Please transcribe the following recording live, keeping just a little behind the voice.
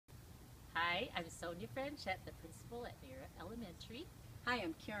Hi, I'm Sonja Franchett, the principal at Maire Elementary. Hi,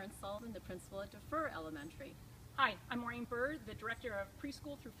 I'm Karen Sullivan, the principal at Defer Elementary. Hi, I'm Maureen Bur, the director of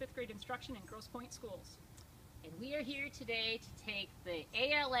preschool through 5th grade instruction in Grosse Pointe schools. And we are here today to take the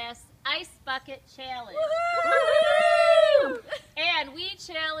ALS Ice Bucket Challenge. Woo! And we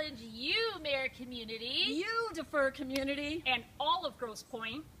challenge you, Maire community, You, Defer community, And all of Grosse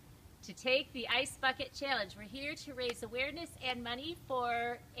Pointe to take the Ice Bucket Challenge. We're here to raise awareness and money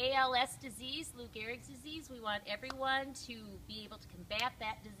for ALS disease, Lou Gehrig's disease. We want everyone to be able to combat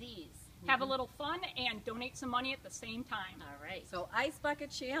that disease. have a little fun and donate some money at the same time. All right, so Ice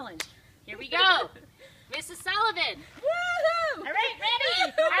Bucket Challenge. here we go. Mrs. Sullivan. Woohoo! All right,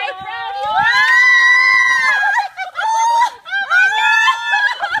 ready? All right, proud you are.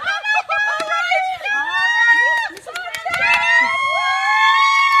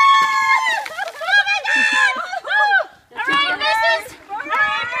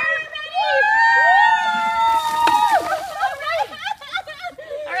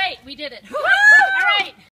 We did it.